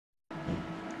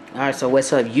Alright, so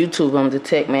what's up YouTube? I'm the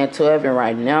Tech Man 12, and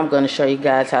right now I'm going to show you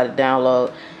guys how to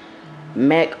download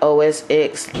Mac OS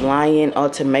X Lion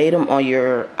Ultimatum on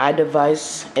your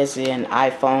iDevice, as in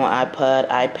iPhone, iPod,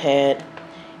 iPad,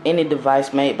 any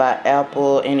device made by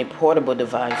Apple, any portable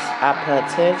device, iPod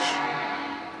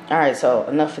Touch. Alright, so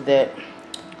enough of that.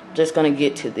 Just going to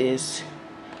get to this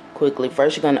quickly.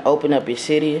 First, you're going to open up your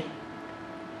Cydia.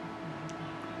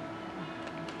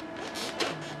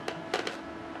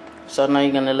 So now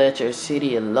you're going to let your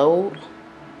Cydia load.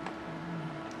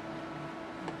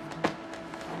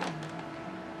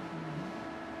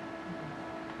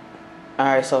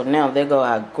 Alright, so now there go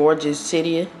our gorgeous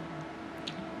Cydia.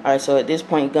 Alright, so at this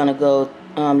point you're going to go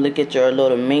look at your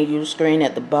little menu screen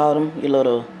at the bottom, your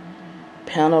little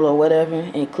panel or whatever,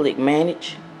 and click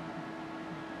manage.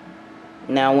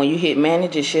 Now when you hit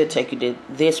manage, it should take you to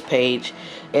this page,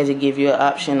 as it gives you an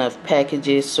option of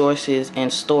packages, sources,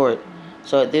 and stored.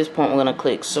 So at this point we're going to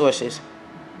click sources.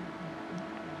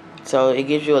 So it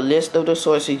gives you a list of the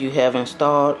sources you have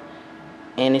installed,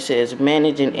 and it says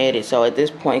manage and edit. So at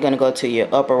this point you're going to go to your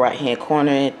upper right hand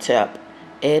corner and tap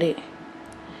edit,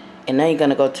 and now you're going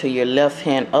to go to your left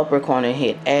hand upper corner and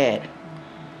hit add.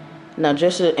 Now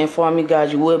just to inform you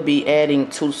guys, you will be adding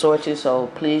 2 sources,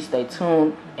 so please stay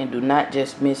tuned and do not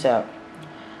just miss out.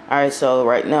 Alright, so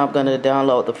right now I'm going to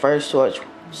download the first source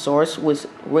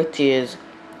which is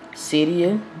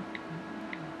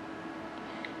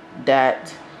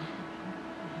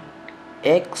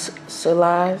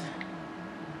Cydia.xalize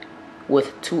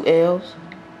with 2 L's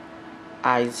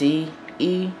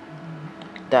ize.com,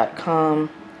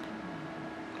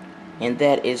 and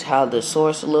that is how the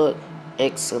source look.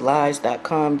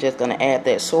 xalize.com. Just gonna add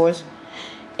that source,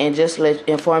 and just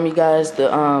inform you guys the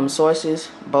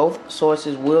both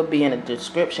sources will be in the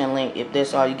description link if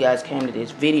that's all you guys came to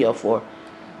this video for.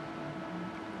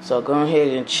 So go ahead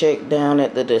and check down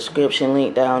at the description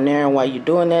link down there, and while you're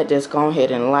doing that, just go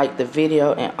ahead and like the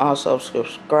video and also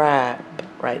subscribe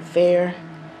right there,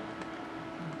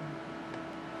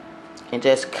 and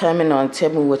just comment on,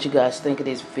 tell me what you guys think of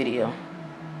this video.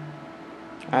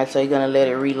 Alright, so you're gonna let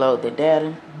it reload the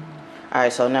data.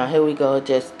 Alright, so now here we go.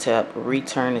 Just tap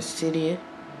return to Cydia.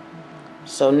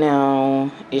 So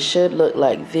now it should look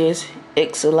like this.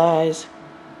 Xalize,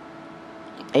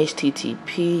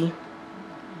 http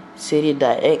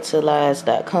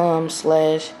cydia.xalize.com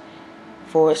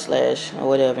 / or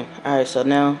whatever. Alright, so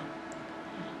now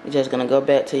you're just gonna go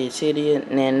back to your Cydia,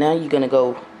 and then now you're gonna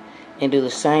go and do the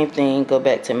same thing. Go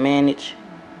back to manage,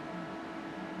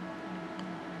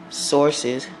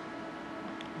 sources,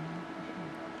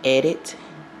 edit,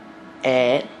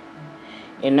 add,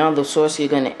 and now the source you're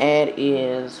going to add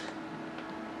is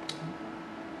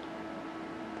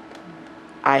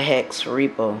ihacks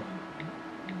repo.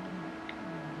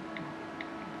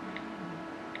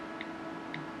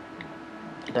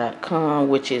 .com,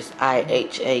 which is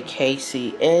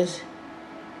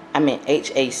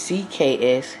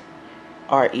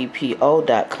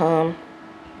ihacks.repo.com.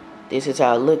 This is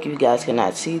how it looks. If you guys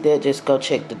cannot see that, just go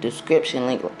check the description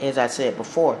link, as I said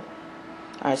before.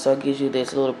 Alright, so it gives you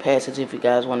this little passage. If you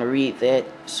guys want to read that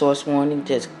source warning,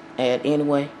 just add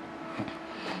anyway.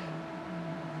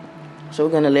 So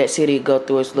we're going to let Cydia go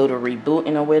through its little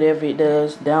rebooting or whatever it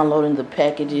does, downloading the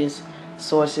packages,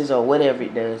 sources, or whatever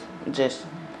it does. Just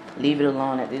leave it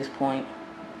alone at this point.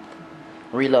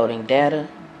 Reloading data.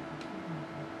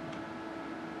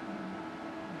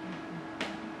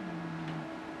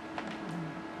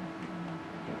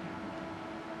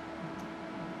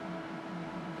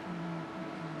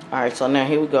 Alright, so now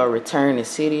here we go, return to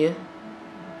Cydia.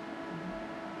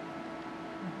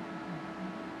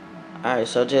 Alright,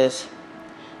 so just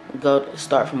go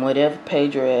start from whatever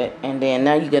page you're at, and then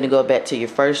now you're going to go back to your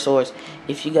first source.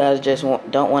 If you guys just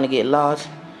don't want to get lost,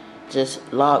 just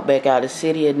log back out of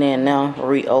Cydia, and then now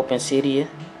reopen Cydia.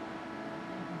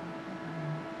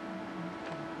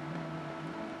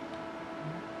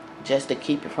 Just to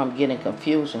keep it from getting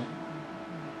confusing.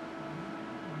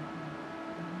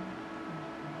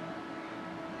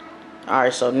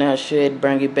 Alright, so now it should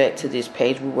bring you back to this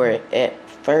page we were at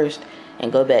first, and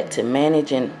go back to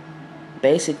manage, and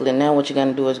basically now what you're going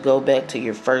to do is go back to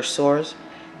your first source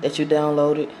that you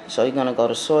downloaded. So you're going to go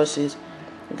to sources,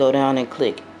 go down and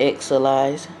click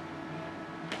Xalize.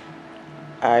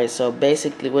 Alright, so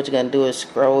basically what you're going to do is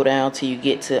scroll down till you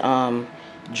get to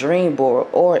dreamboard,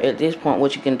 or at this point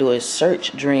what you can do is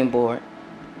search dreamboard.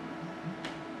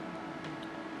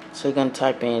 So you're going to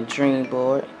type in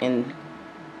dreamboard, and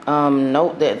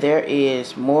note that there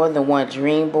is more than one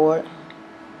dreamboard,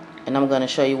 and I'm going to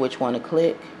show you which one to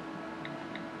click.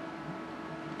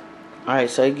 Alright,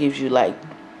 so it gives you like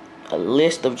a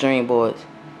list of dreamboards.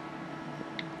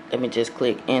 let me just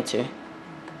click enter.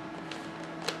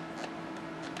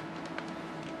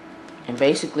 And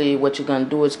basically what you're going to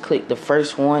do is click the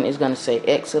first one. It's going to say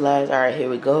Exilize. Alright, here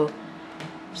we go.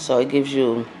 So it gives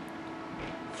you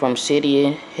From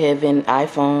City Heaven,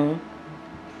 iPhone,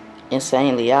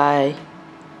 Insanely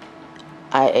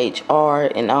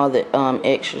IHR, and all the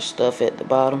extra stuff at the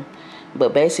bottom.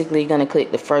 But basically you're going to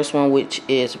click the first one, which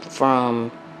is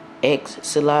from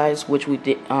Exilize, which we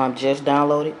did just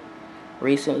downloaded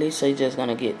recently. So you're just going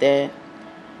to get that.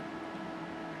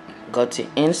 Go to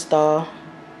install.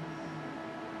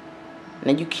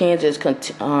 Now you can just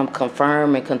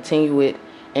confirm and continue it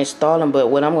installing, but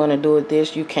what I'm going to do with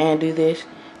this, you can do this.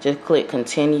 Just click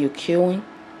continue queuing.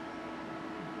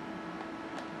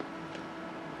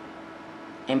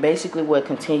 And basically what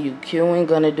continue queuing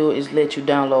going to do is let you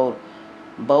download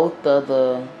both of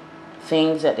the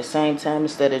things at the same time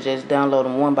instead of just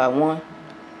downloading one by one.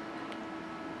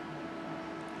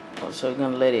 So you're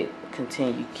going to let it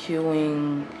continue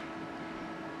queuing.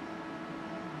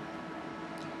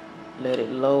 Let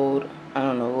it load. I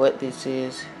don't know what this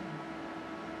is.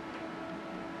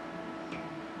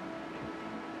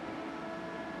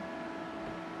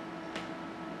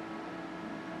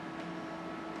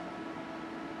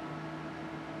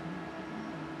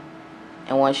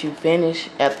 And once you finish,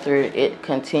 after it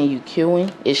continue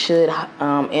queuing, it should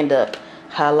end up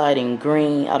highlighting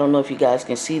green. I don't know if you guys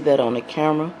can see that on the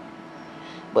camera,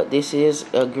 but this is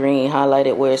a green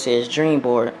highlighted where it says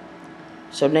dreamboard.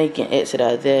 So now you can exit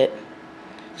out of that.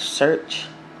 Search,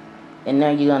 and now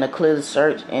you're gonna clear the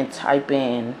search and type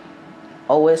in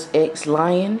OS X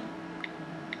Lion,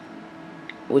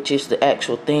 which is the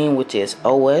actual theme, which is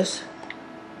OS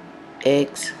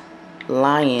X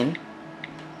Lion.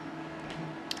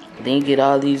 Then you get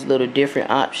all these little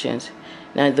different options.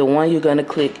 Now the one you're gonna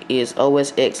click is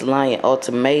OS X Lion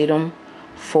Ultimatum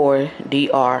for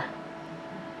DR. ...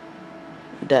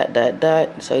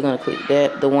 So you're gonna click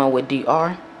that, the one with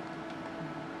DR.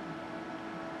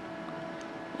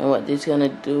 And what this is going to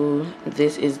do,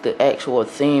 this is the actual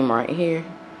theme right here.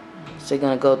 So you're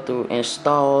going to go through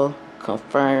install,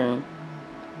 confirm.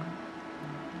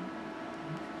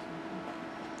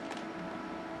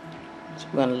 So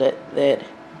we're going to let that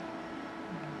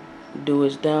do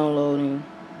its downloading.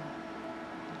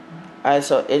 Alright,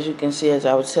 so as you can see, as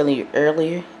I was telling you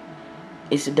earlier,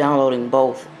 it's downloading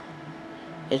both.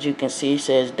 As you can see, it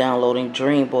says downloading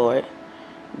dreamboard.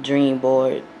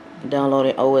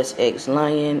 Downloading OS X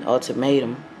Lion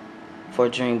Ultimatum for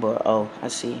dreamboard. Oh, I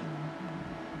see.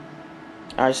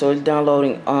 Alright, so it's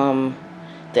downloading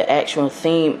the actual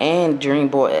theme and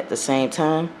dreamboard at the same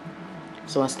time.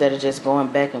 So instead of just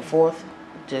going back and forth,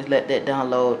 just let that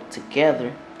download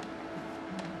together.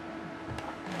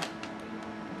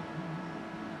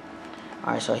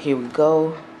 Alright, so here we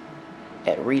go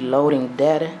at reloading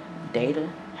data,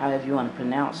 however you want to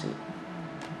pronounce it.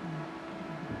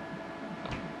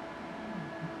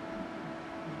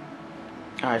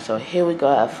 Alright, so here we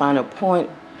go at final point,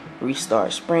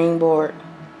 restart springboard.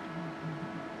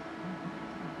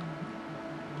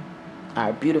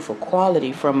 Alright, beautiful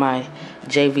quality from my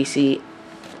JVC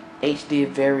HD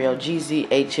Vario GZ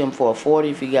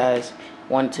HM440, if you guys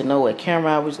wanted to know what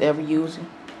camera I was ever using.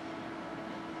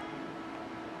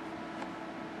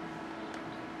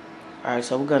 Alright,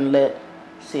 so we're going to let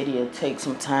Cydia take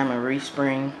some time and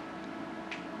respring.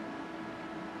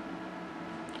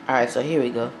 Alright, so here we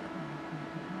go.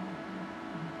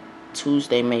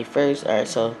 Tuesday, May 1st. Alright,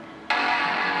 so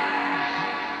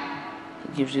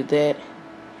it gives you that.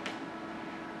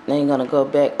 Then you're going to go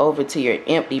back over to your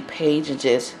empty page and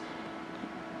just,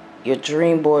 your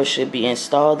dreamboard should be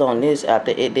installed on this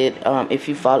after it did, if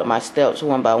you follow my steps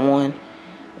one by one.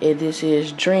 This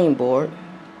is dreamboard.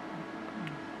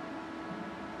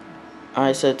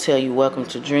 Alright, so tell you welcome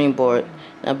to dreamboard.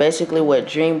 Now basically what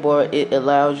dreamboard, it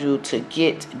allows you to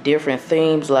get different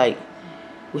themes. Like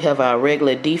we have our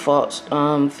regular defaults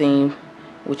theme,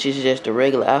 which is just a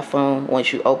regular iPhone.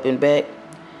 Once you open back,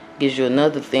 gives you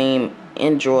another theme,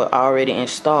 Android already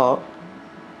installed.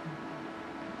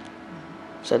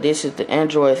 So this is the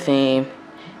Android theme,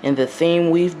 and the theme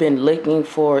we've been looking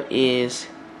for is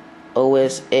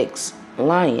OS X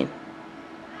Lion,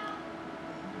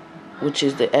 which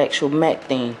is the actual Mac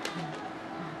theme.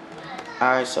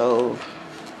 Alright, so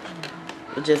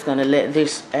we're just gonna let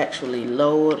this actually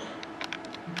load.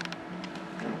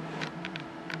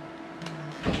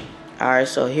 Alright,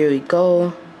 so here we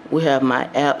go. We have my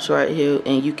apps right here,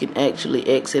 and you can actually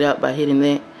exit out by hitting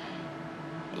that.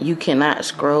 You cannot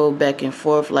scroll back and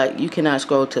forth, like you cannot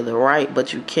scroll to the right,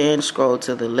 but you can scroll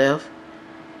to the left.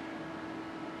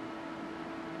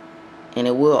 and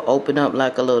it will open up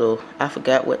like a little, I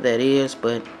forgot what that is,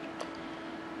 but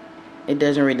it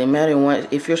doesn't really matter. Once,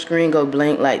 if your screen go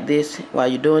blank like this while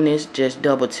you're doing this, just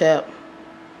double tap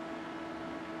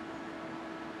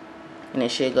and it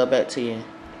should go back to your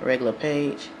regular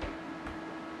page.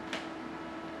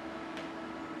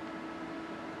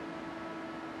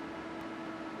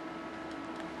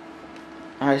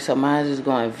 Alright, so mine is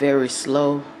going very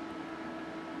slow.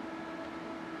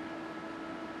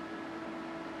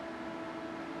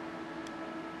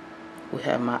 We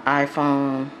have my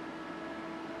iPhone.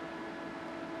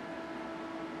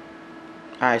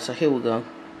 Alright, so here we go.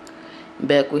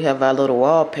 Back we have our little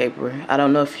wallpaper. I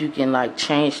don't know if you can like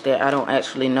change that. I don't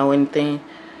actually know anything.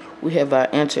 We have our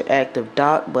interactive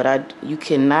dock, but you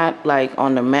cannot, like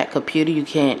on the Mac computer, you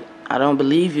can't, I don't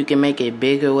believe you can make it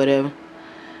bigger or whatever.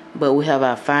 But we have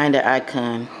our Finder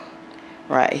icon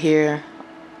right here,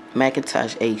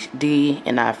 Macintosh HD,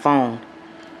 and our phone.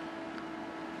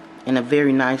 And a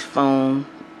very nice phone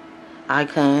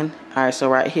icon. Alright,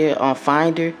 so right here on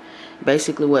Finder,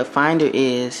 basically what Finder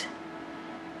is,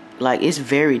 like, it's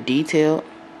very detailed.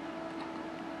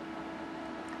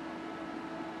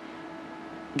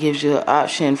 Gives you an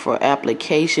option for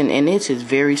application, and this is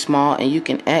very small, and you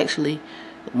can actually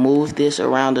move this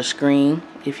around the screen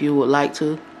if you would like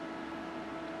to.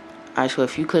 Alright, so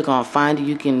if you click on Finder,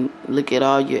 you can look at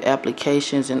all your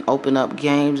applications and open up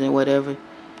games and whatever.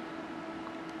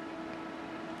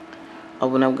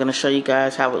 Oh, and I'm going to show you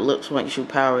guys how it looks once you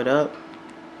power it up.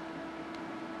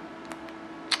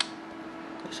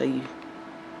 So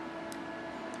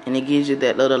and it gives you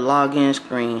that little login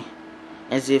screen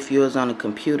as if you was on a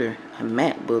computer, a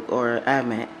MacBook or an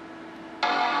iMac.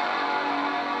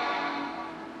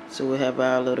 So we have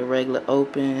our little regular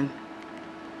open.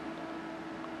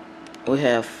 We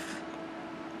have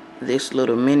this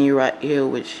little menu right here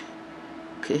which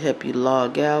could help you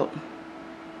log out,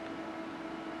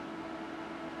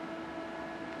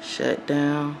 shut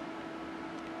down.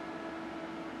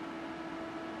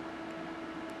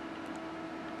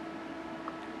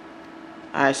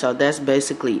 Alright, so that's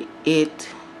basically it.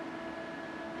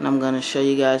 And I'm going to show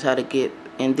you guys how to get,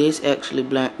 and this actually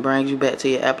brings you back to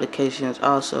your applications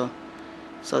also.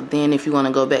 So then if you want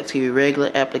to go back to your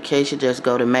regular application, just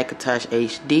go to Macintosh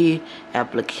HD,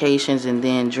 applications, and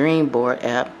then Dreamboard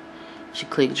app. You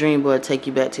click Dreamboard, take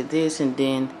you back to this, and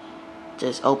then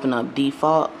just open up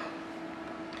default.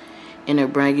 And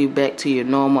it'll bring you back to your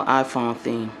normal iPhone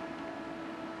theme.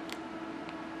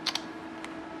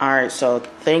 Alright, so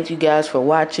thank you guys for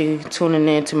watching, tuning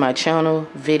in to my channel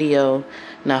video.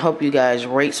 And I hope you guys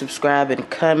rate, subscribe, and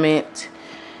comment.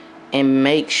 And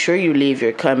make sure you leave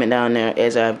your comment down there,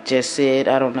 as I've just said.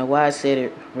 I don't know why I said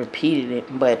it, repeated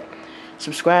it. But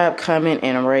subscribe, comment,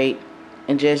 and rate.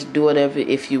 And just do whatever.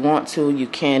 If you want to, you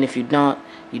can. If you don't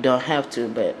have to.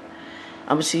 But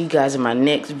I'm going to see you guys in my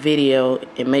next video.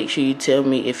 And make sure you tell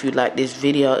me if you like this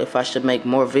video, if I should make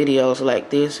more videos like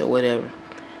this or whatever.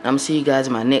 I'm going to see you guys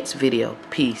in my next video.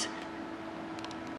 Peace.